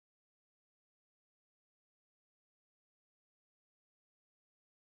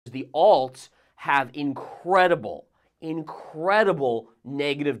the alts have incredible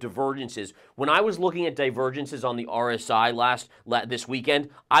negative divergences. When I was looking at divergences on the RSI this weekend,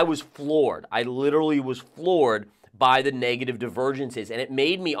 I was floored. I literally was floored by the negative divergences, and it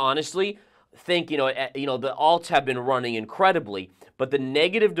made me honestly think, the alts have been running incredibly, but the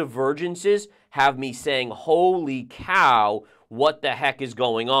negative divergences have me saying, holy cow, what the heck is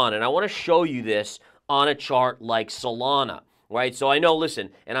going on? And I want to show you this on a chart like Solana, right? So I know, listen,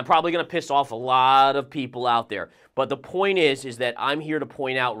 and I'm probably going to piss off a lot of people out there, but the point is that I'm here to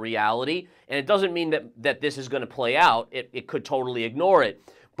point out reality, and it doesn't mean that this is going to play out. It could totally ignore it,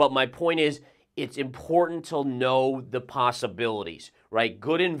 but my point is it's important to know the possibilities, right?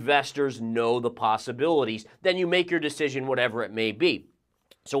 Good investors know the possibilities. Then you make your decision, whatever it may be.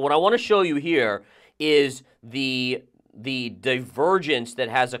 So what I want to show you here is the divergence that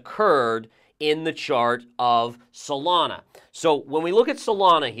has occurred in the chart of Solana. So when we look at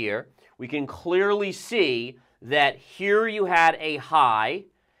Solana here, we can clearly see that here you had a high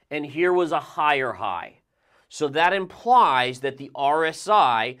and here was a higher high. So that implies that the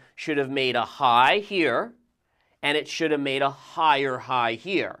RSI should have made a high here and it should have made a higher high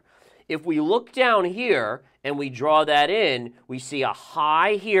here. If we look down here and we draw that in, we see a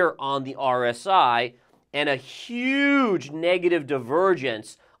high here on the RSI and a huge negative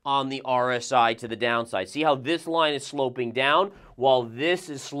divergence on the RSI to the downside. See how this line is sloping down while this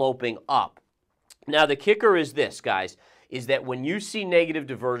is sloping up. Now the kicker is this, guys, is that when you see negative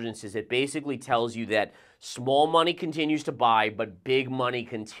divergences, it basically tells you that small money continues to buy, but big money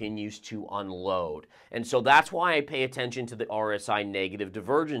continues to unload. And so that's why I pay attention to the RSI negative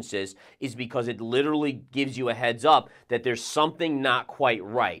divergences, is because it literally gives you a heads up that there's something not quite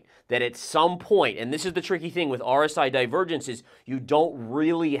right. That at some point, and this is the tricky thing with RSI divergences, you don't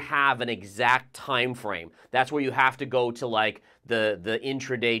really have an exact time frame. That's where you have to go to like the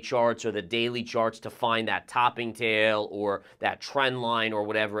intraday charts or the daily charts to find that topping tail or that trend line or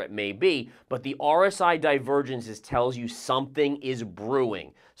whatever it may be. But the RSI divergences tells you something is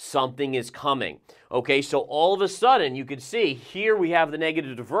brewing, something is coming. Okay, so all of a sudden you could see here we have the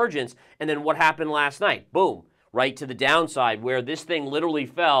negative divergence, and then what happened last night? Boom, right to the downside, where this thing literally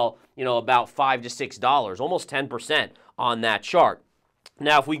fell, about $5 to $6, almost 10% on that chart.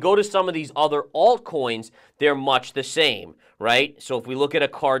 Now, if we go to some of these other altcoins, they're much the same, right? So if we look at a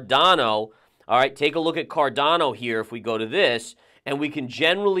Cardano, all right, take a look at Cardano here if we go to this, and we can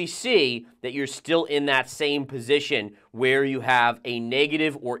generally see that you're still in that same position where you have a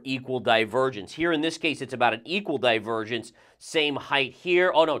negative or equal divergence. Here in this case, it's about an equal divergence, same height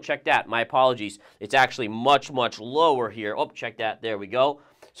here. Oh no, check that, my apologies. It's actually much, much lower here. Oh, check that, there we go.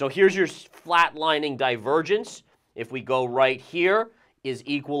 So here's your flatlining divergence. If we go right here, is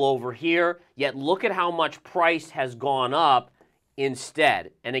equal over here, yet look at how much price has gone up instead.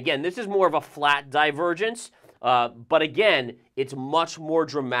 And again, this is more of a flat divergence, but again, it's much more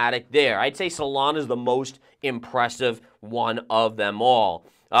dramatic there. I'd say Solana is the most impressive one of them all.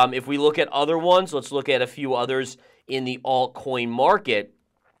 If we look at other ones, let's look at a few others in the altcoin market.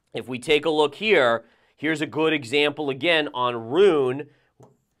 If we take a look here, here's a good example again on Rune.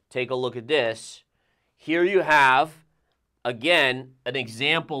 Take a look at this. Here you have, again, an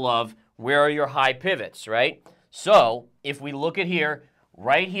example of where are your high pivots, right? So if we look at here,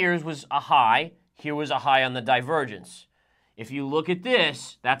 right here was a high, here was a high on the divergence. If you look at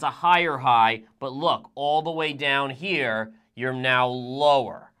this, that's a higher high, but look, all the way down here, you're now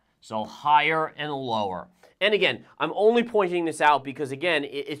lower. So higher and lower. And again, I'm only pointing this out because, again,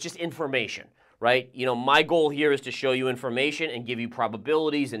 it's just information, right? My goal here is to show you information and give you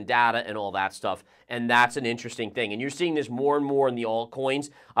probabilities and data and all that stuff, and that's an interesting thing. And you're seeing this more and more in the altcoins.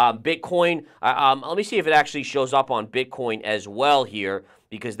 Bitcoin, let me see if it actually shows up on Bitcoin as well here,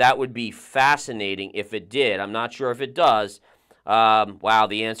 because that would be fascinating if it did. I'm not sure if it does. Wow,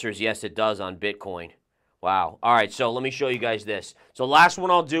 the answer is yes, it does on Bitcoin. Wow. All right, so let me show you guys this. So last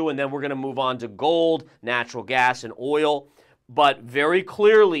one I'll do, and then we're going to move on to gold, natural gas, and oil. But very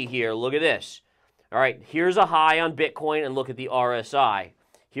clearly here, look at this. All right, here's a high on Bitcoin, and look at the RSI.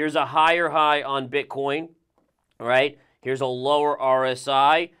 Here's a higher high on Bitcoin, all right? Here's a lower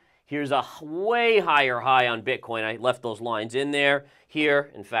RSI. Here's a way higher high on Bitcoin. I left those lines in there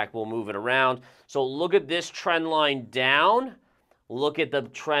here. In fact, we'll move it around. So look at this trend line down. Look at the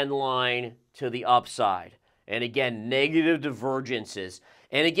trend line to the upside. And again, negative divergences.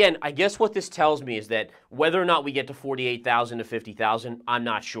 And again, I guess what this tells me is that whether or not we get to 48,000 to 50,000, I'm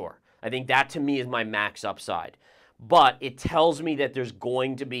not sure. I think that to me is my max upside. But it tells me that there's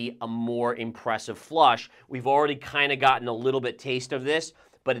going to be a more impressive flush. We've already kind of gotten a little bit taste of this,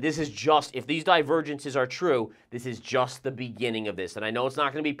 but this is just, if these divergences are true, this is just the beginning of this. And I know it's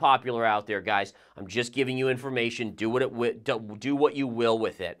not going to be popular out there, guys. I'm just giving you information. Do what you will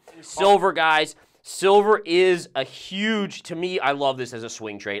with it. Silver, guys. Silver is a huge, to me, I love this as a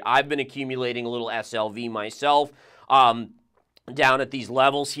swing trade. I've been accumulating a little SLV myself. Down at these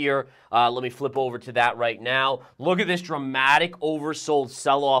levels here. Let me flip over to that right now. Look at this dramatic oversold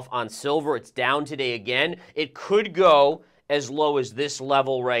sell-off on silver. It's down today again. It could go as low as this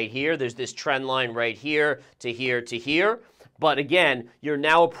level right here. There's this trend line right here to here to here. But again, you're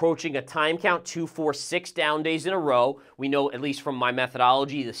now approaching a time count, 2, 4, 6 down days in a row. We know, at least from my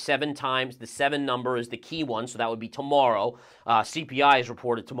methodology, the 7 number is the key one, so that would be tomorrow. CPI is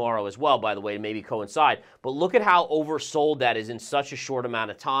reported tomorrow as well, by the way, to maybe coincide. But look at how oversold that is in such a short amount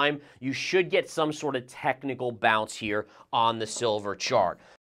of time. You should get some sort of technical bounce here on the silver chart.